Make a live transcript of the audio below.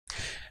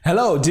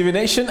Hello Divi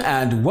Nation,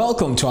 and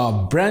welcome to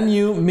our brand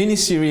new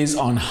mini-series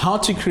on how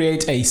to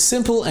create a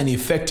simple and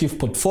effective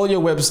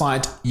portfolio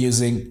website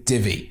using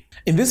Divi.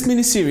 In this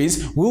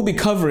mini-series, we'll be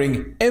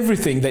covering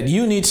everything that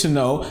you need to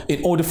know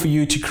in order for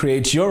you to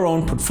create your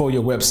own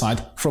portfolio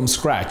website from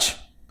scratch.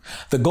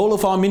 The goal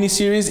of our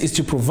mini-series is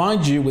to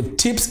provide you with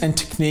tips and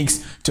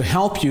techniques to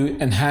help you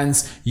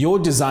enhance your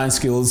design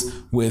skills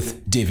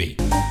with Divi.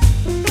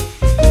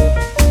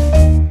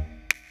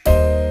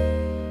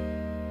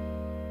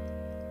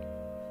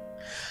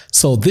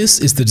 So this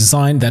is the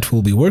design that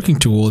we'll be working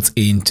towards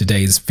in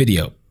today's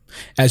video.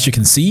 As you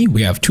can see,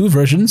 we have two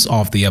versions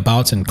of the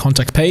About and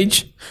Contact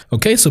page.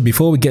 Okay, so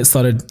before we get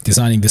started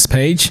designing this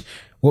page,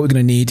 what we're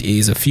going to need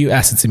is a few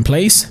assets in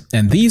place.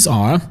 And these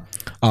are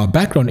our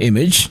background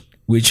image,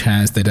 which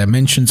has the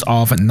dimensions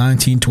of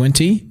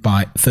 1920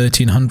 by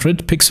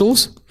 1300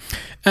 pixels.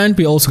 And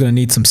we're also going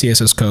to need some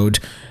CSS code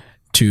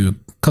to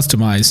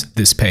customize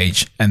this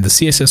page. And the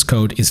CSS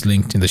code is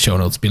linked in the show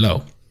notes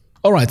below.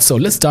 Alright, so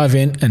let's dive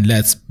in and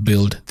let's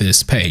build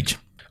this page.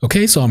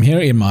 Okay, so I'm here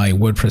in my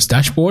WordPress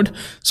dashboard.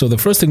 So the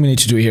first thing we need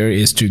to do here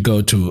is to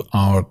go to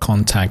our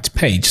contact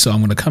page. So I'm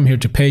going to come here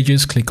to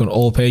pages, click on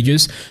all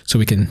pages so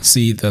we can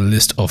see the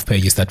list of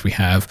pages that we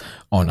have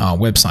on our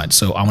website.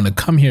 So I'm going to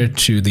come here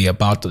to the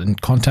About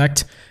and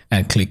Contact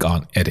and click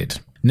on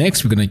Edit.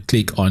 Next, we're going to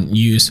click on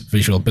Use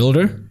Visual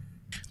Builder.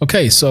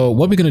 Okay, so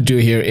what we're going to do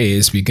here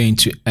is we're going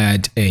to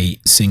add a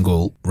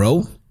single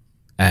row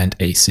and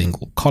a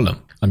single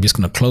column. I'm just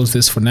going to close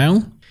this for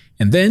now,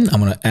 and then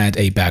I'm going to add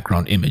a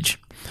background image.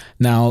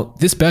 Now,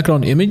 this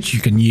background image, you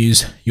can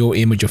use your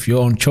image of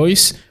your own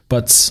choice,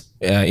 but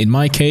in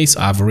my case,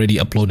 I've already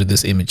uploaded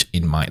this image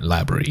in my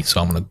library.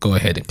 So I'm going to go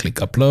ahead and click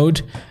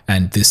upload,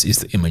 and this is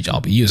the image I'll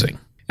be using.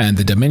 And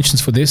the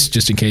dimensions for this,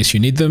 just in case you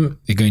need them,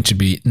 they're going to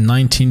be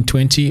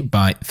 1920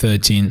 by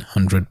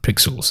 1300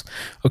 pixels.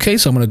 Okay,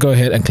 so I'm going to go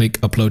ahead and click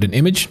upload an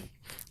image.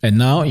 And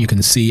now you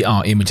can see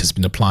our image has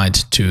been applied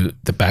to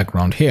the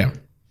background here.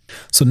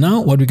 So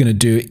now what we're going to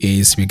do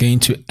is we're going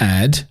to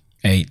add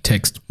a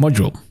text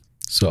module.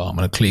 So I'm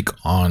going to click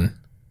on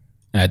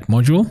add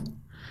module.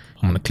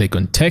 I'm going to click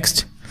on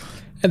text.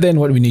 And then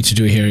what we need to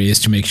do here is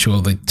to make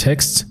sure the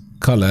text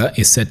color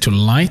is set to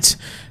light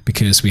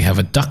because we have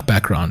a dark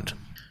background.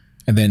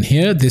 And then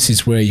here, this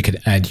is where you can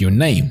add your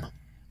name.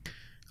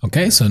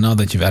 Okay, so now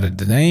that you've added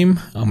the name,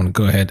 I'm going to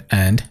go ahead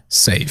and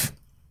save.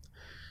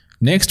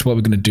 Next, what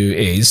we're going to do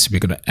is we're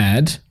going to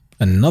add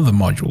another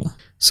module.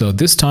 So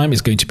this time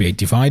it's going to be a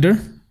divider.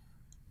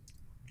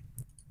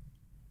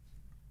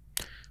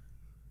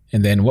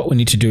 And then what we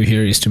need to do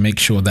here is to make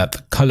sure that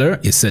the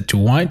color is set to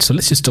white. So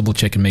let's just double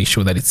check and make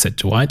sure that it's set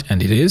to white,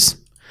 and it is.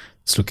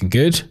 It's looking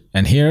good.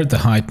 And here the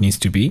height needs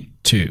to be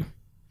 2.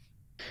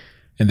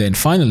 And then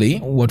finally,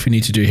 what we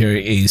need to do here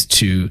is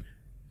to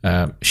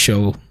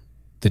show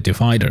the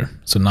divider.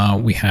 So now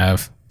we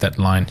have that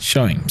line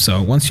showing.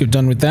 So once you're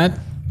done with that,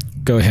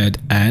 go ahead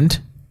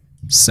and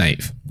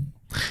save.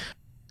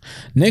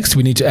 Next,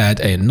 we need to add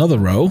another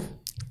row.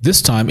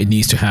 This time it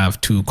needs to have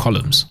 2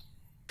 columns.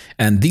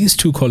 And these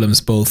 2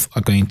 columns both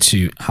are going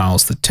to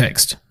house the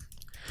text.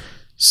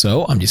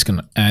 So I'm just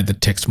going to add the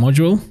text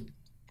module.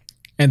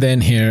 And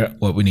then here,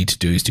 what we need to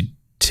do is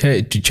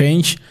to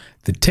change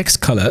the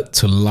text color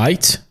to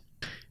light.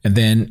 And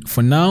then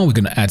for now, we're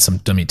going to add some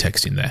dummy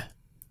text in there.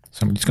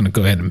 So I'm just going to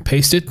go ahead and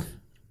paste it.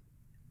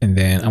 And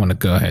then I'm going to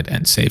go ahead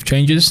and save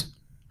changes.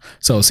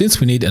 So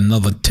since we need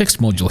another text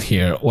module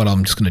here, what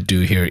I'm just going to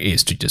do here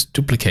is to just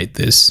duplicate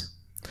this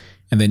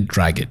and then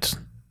drag it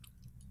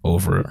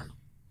over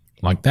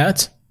like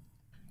that.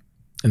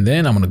 And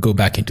then I'm going to go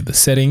back into the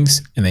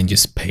settings and then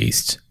just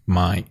paste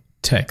my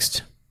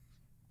text.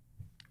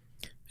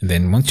 And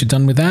then once you're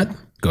done with that,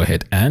 go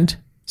ahead and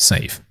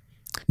save.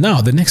 Now,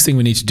 the next thing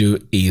we need to do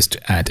is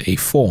to add a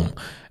form.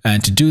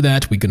 And to do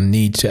that, we're going to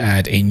need to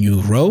add a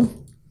new row.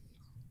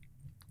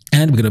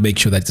 And we're going to make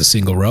sure that it's a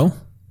single row.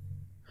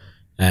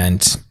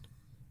 And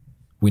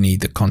we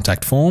need the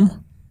contact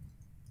form.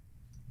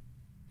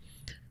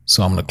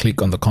 So I'm going to click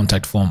on the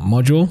contact form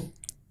module.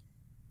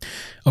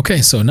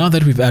 Okay, so now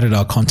that we've added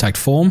our contact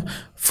form,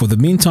 for the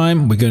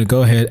meantime, we're going to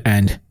go ahead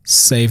and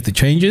save the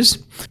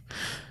changes.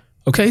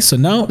 Okay, so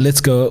now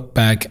let's go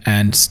back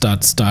and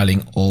start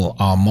styling all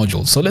our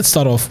modules. So let's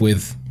start off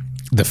with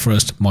the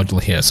first module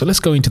here. So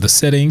let's go into the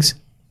settings,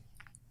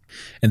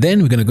 and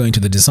then we're going to go into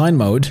the design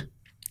mode.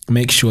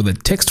 Make sure the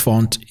text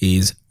font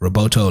is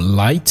Roboto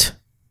Light.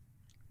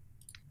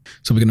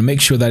 So we're going to make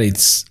sure that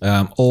it's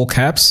all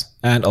caps,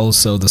 and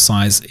also the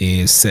size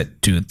is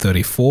set to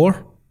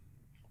 34.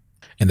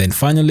 And then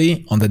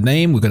finally, on the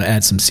name, we're going to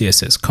add some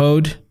CSS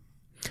code.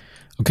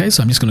 Okay,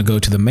 so I'm just going to go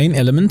to the main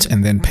element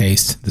and then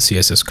paste the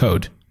CSS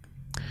code.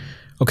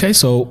 Okay,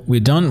 so we're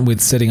done with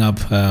setting up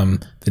the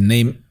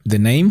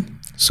name.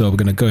 So we're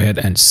going to go ahead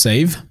and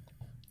save.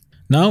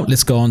 Now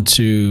let's go on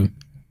to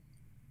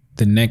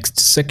the next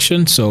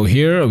section. So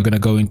here we're going to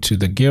go into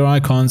the gear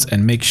icons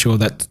and make sure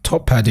that the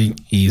top padding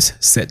is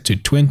set to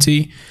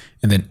 20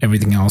 and then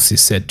everything else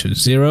is set to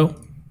 0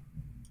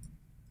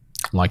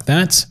 like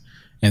that,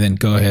 and then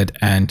go ahead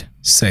and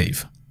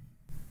save.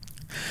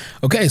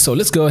 Okay, so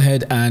let's go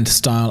ahead and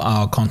style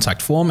our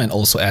contact form and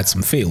also add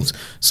some fields.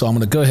 So I'm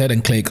going to go ahead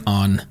and click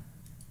on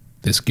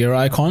this gear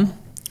icon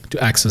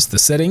to access the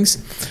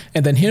settings.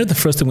 And then here, the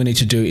first thing we need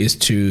to do is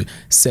to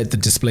set the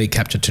display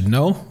capture to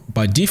no.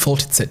 By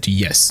default, it's set to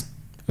yes.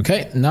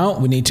 Okay, now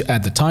we need to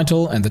add the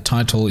title, and the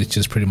title is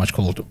just pretty much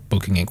called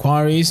booking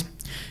inquiries.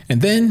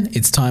 And then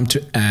it's time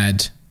to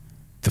add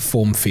the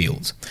form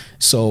fields.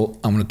 So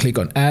I'm going to click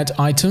on add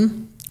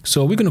item.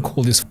 So we're going to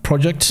call this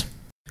project.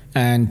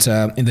 And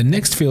in the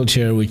next field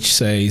here, which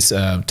says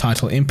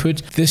title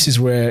input, this is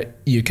where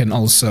you can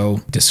also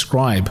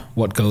describe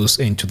what goes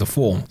into the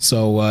form.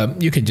 So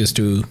you could just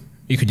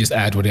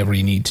add whatever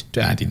you need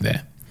to add in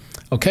there.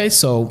 Okay,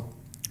 so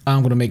I'm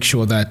going to make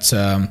sure that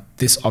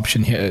this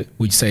option here,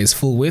 which says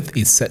full width,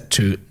 is set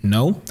to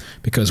no,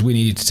 because we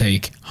need to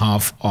take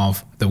half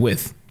of the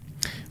width.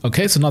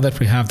 Okay, so now that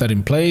we have that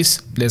in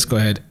place, let's go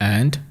ahead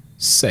and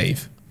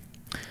save.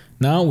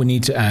 Now we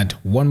need to add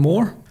one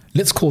more.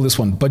 Let's call this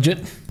one budget.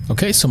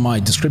 Okay, so my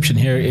description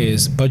here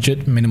is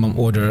budget minimum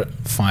order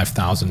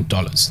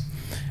 $5,000.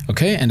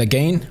 Okay, and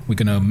again, we're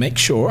going to make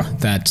sure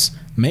that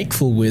make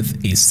full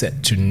width is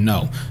set to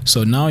no.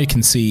 So now you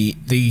can see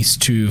these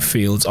two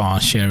fields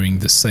are sharing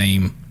the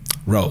same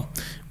row,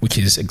 which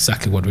is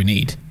exactly what we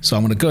need. So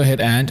I'm going to go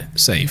ahead and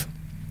save.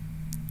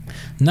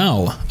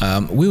 Now,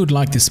 we would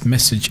like this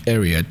message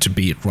area to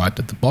be right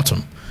at the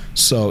bottom.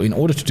 So in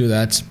order to do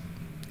that,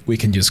 we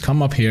can just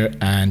come up here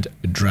and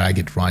drag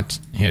it right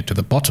here to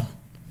the bottom.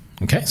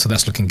 Okay, so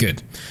that's looking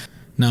good.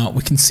 Now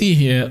we can see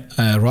here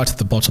right at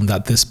the bottom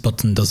that this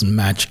button doesn't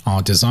match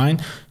our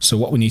design. So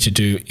what we need to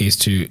do is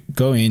to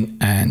go in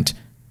and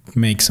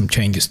make some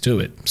changes to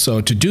it. So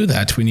to do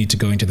that, we need to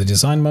go into the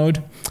design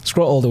mode,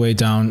 scroll all the way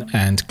down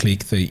and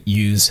click the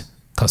use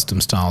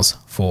custom styles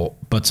for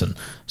button.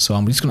 So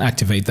I'm just going to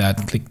activate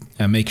that, click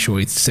and make sure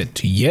it's set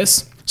to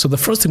yes. So the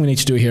first thing we need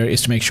to do here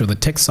is to make sure the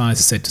text size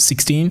is set to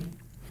 16.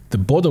 The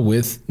border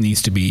width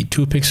needs to be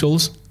 2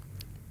 pixels.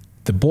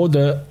 The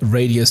border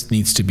radius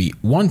needs to be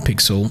 1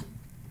 pixel.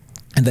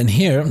 And then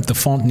here, the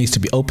font needs to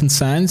be open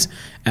sans,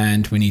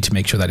 and we need to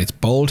make sure that it's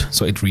bold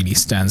so it really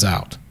stands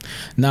out.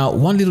 Now,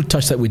 one little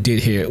touch that we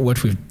did here,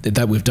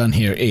 that we've done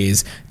here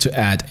is to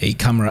add a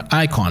camera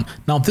icon.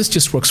 Now, this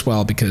just works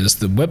well because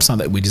the website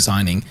that we're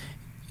designing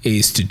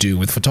is to do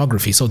with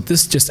photography. So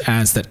this just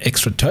adds that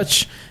extra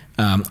touch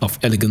of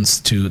elegance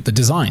to the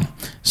design.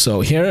 So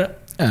here,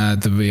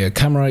 the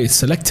camera is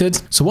selected.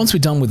 So once we're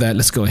done with that,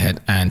 let's go ahead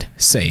and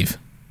save.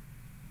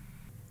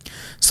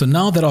 So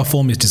now that our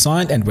form is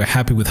designed and we're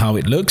happy with how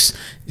it looks,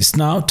 it's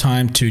now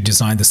time to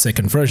design the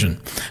second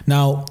version.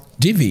 Now,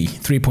 Divi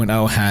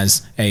 3.0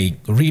 has a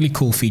really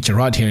cool feature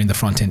right here in the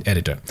front-end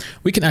editor.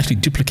 We can actually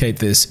duplicate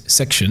this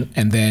section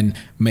and then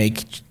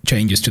make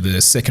changes to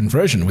the second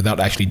version without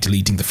actually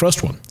deleting the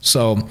first one.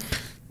 So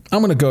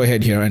I'm going to go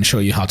ahead here and show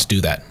you how to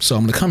do that. So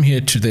I'm going to come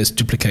here to this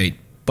duplicate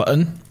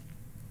button.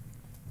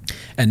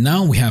 And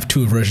now we have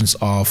two versions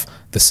of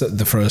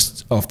the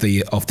first of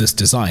this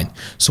design.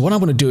 So what I'm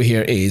going to do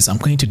here is I'm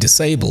going to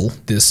disable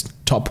this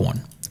top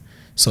one.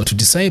 So to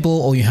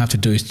disable, all you have to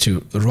do is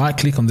to right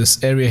click on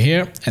this area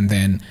here and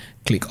then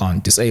click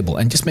on disable,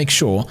 and just make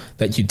sure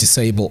that you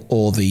disable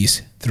all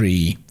these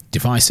 3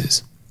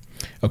 devices.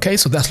 Okay,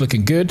 so that's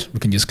looking good. We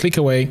can just click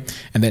away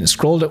and then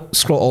scroll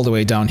all the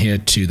way down here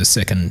to the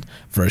second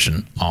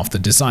version of the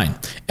design.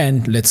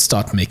 And let's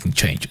start making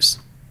changes.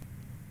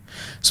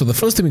 So the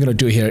first thing we're going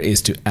to do here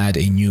is to add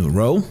a new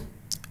row,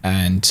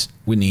 and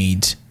we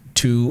need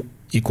 2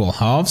 equal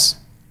halves.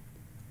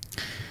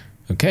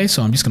 Okay,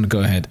 so I'm just going to go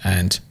ahead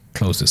and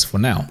close this for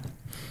now.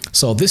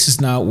 So this is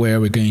now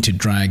where we're going to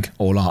drag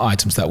all our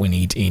items that we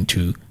need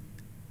into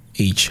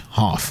each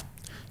half.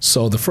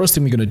 So the first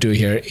thing we're going to do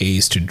here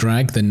is to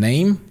drag the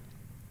name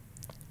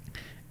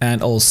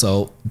and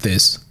also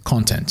this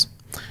content.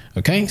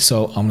 Okay,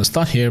 so I'm going to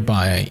start here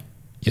by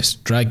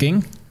just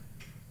dragging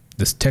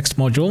this text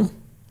module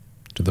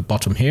to the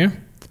bottom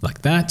here,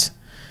 like that.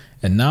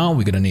 And now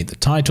we're going to need the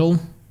title.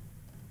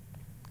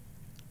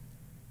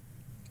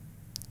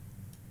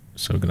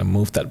 So we're going to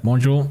move that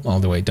module all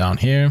the way down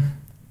here.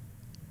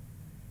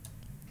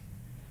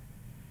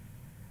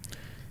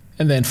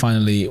 And then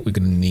finally, we're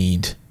going to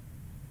need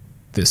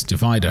this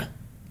divider.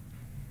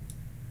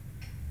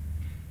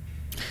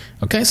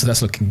 Okay, so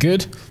that's looking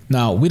good.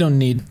 Now we don't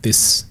need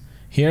this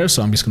here,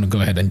 so I'm just going to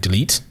go ahead and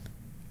delete.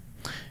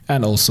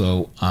 And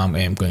also I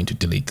am going to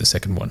delete the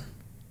second one.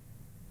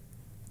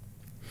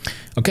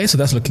 Okay, so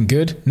that's looking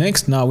good.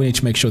 Next, now we need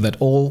to make sure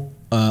that all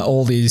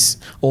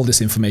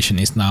this information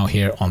is now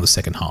here on the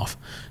second half.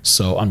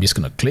 So I'm just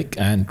going to click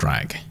and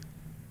drag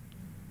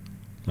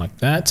like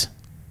that.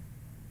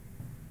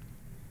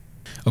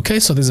 Okay,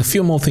 so there's a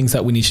few more things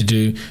that we need to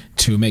do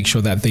to make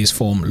sure that this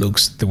form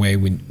looks the way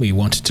we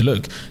want it to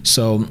look.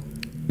 So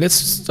let's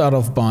start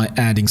off by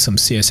adding some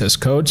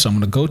CSS code. So I'm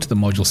going to go to the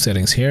module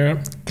settings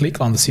here,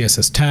 click on the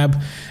CSS tab,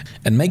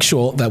 and make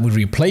sure that we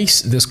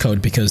replace this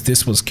code because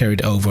this was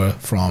carried over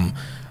from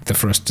the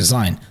first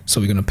design.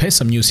 So we're going to paste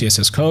some new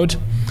CSS code,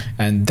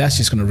 and that's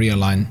just going to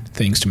realign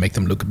things to make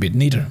them look a bit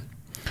neater.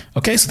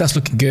 Okay, so that's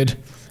looking good.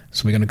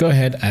 So we're going to go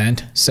ahead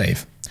and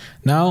save.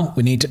 Now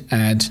we need to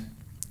add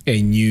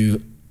a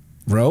new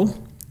row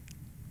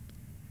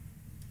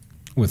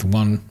with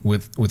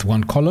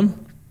one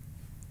column.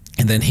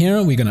 And then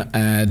here we're going to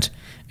add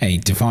a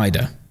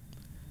divider.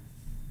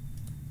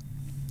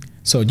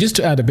 So just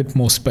to add a bit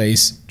more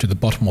space to the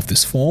bottom of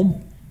this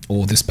form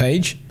or this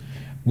page,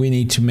 we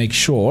need to make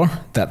sure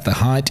that the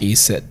height is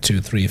set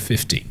to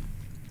 350.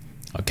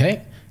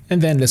 Okay,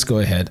 and then let's go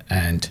ahead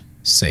and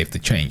save the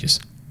changes.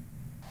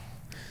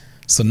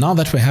 So now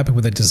that we're happy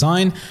with the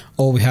design,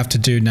 all we have to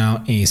do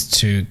now is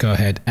to go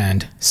ahead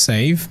and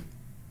save.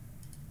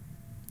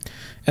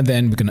 And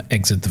then we're going to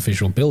exit the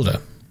Visual Builder.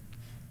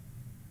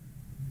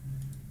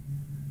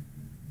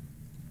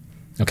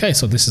 Okay,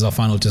 so this is our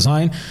final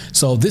design.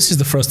 So this is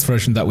the first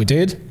version that we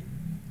did.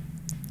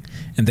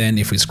 And then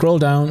if we scroll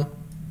down,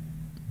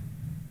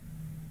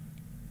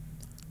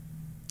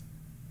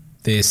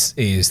 this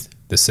is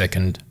the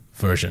second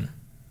version.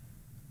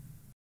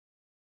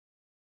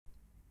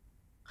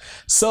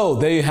 So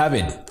there you have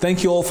it.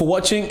 Thank you all for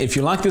watching. If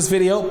you like this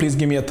video, please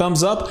give me a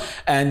thumbs up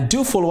and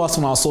do follow us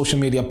on our social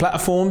media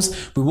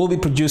platforms. We will be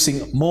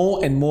producing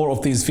more and more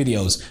of these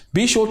videos.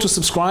 Be sure to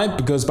subscribe,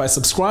 because by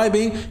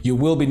subscribing, you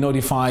will be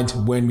notified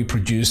when we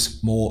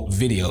produce more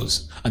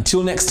videos.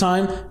 Until next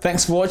time,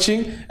 thanks for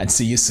watching and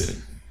see you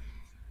soon.